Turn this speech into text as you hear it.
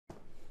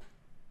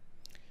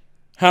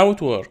How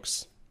it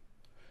works.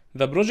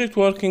 The project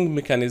working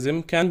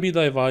mechanism can be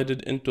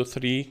divided into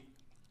 3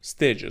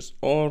 stages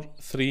or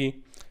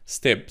 3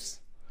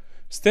 steps.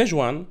 Stage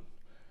 1,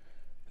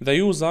 the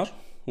user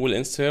will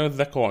insert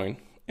the coin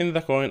in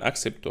the coin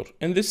acceptor.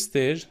 In this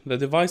stage, the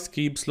device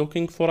keeps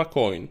looking for a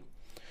coin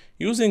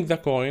using the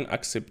coin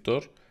acceptor,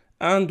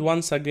 and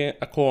once again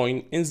a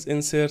coin is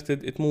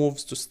inserted, it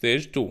moves to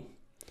stage 2.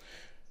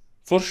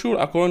 For sure,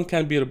 a coin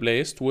can be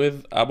replaced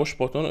with a push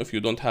button if you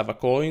don't have a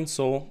coin,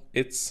 so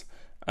it's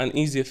an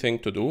easy thing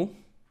to do.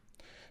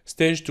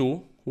 Stage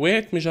 2,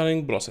 weight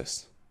measuring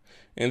process.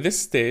 In this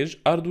stage,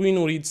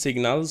 Arduino reads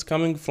signals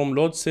coming from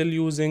load cell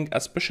using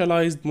a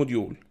specialized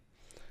module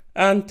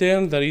and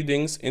turn the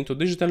readings into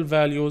digital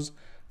values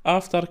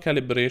after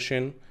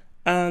calibration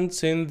and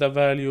send the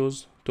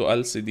values to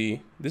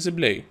LCD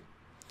display.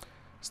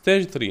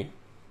 Stage 3,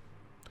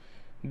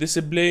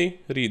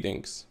 display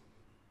readings.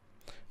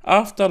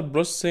 After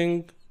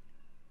processing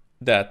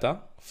data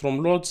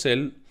from load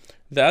cell,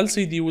 the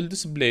LCD will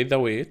display the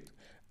weight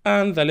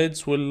and the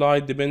LEDs will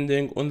light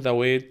depending on the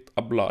weight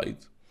applied.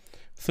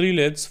 3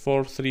 LEDs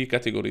for 3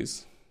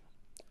 categories.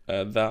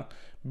 The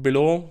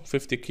below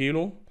 50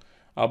 kilo,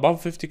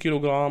 above 50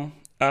 kilogram,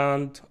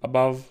 and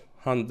above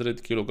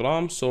 100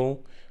 kilogram.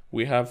 So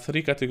we have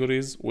 3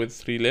 categories with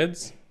 3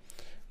 LEDs.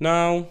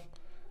 Now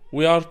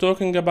we are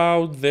talking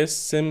about this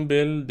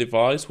simple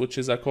device, which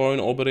is a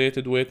coin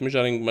operated weight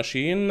measuring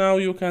machine. Now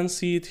you can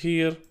see it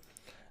here.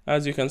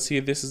 As you can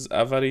see, this is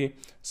a very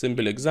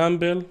simple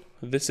example.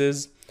 This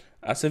is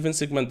a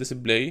 7-segment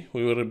display.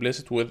 We will replace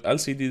it with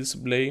LCD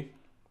display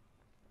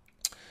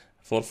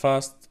for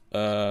fast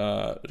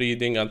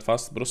reading and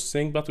fast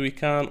processing, but we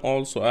can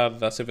also add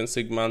the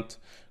 7-segment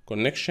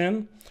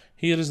connection.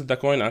 Here is the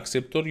coin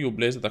acceptor. You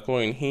place the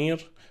coin here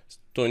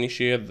to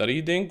initiate the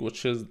reading,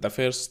 which is the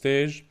first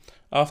stage.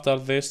 After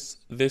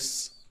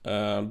this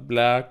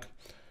black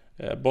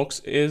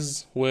box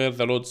is where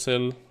the load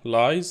cell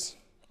lies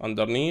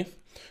underneath.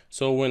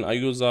 So when a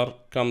user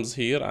comes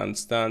here and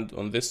stand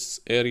on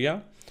this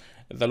area,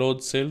 the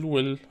load cell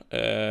will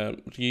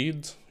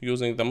read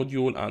using the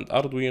module, and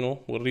Arduino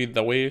will read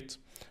the weight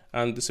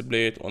and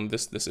display it on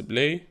this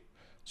display.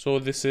 So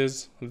this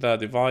is the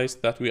device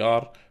that we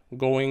are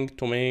going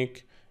to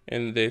make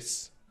in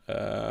this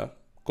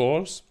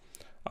course.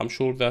 I'm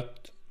sure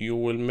that you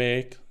will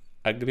make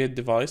a great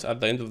device at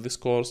the end of this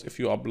course if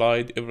you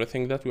applied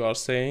everything that we are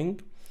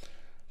saying.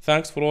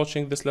 Thanks for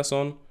watching this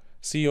lesson.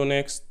 See you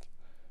next.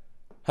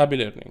 Happy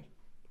learning.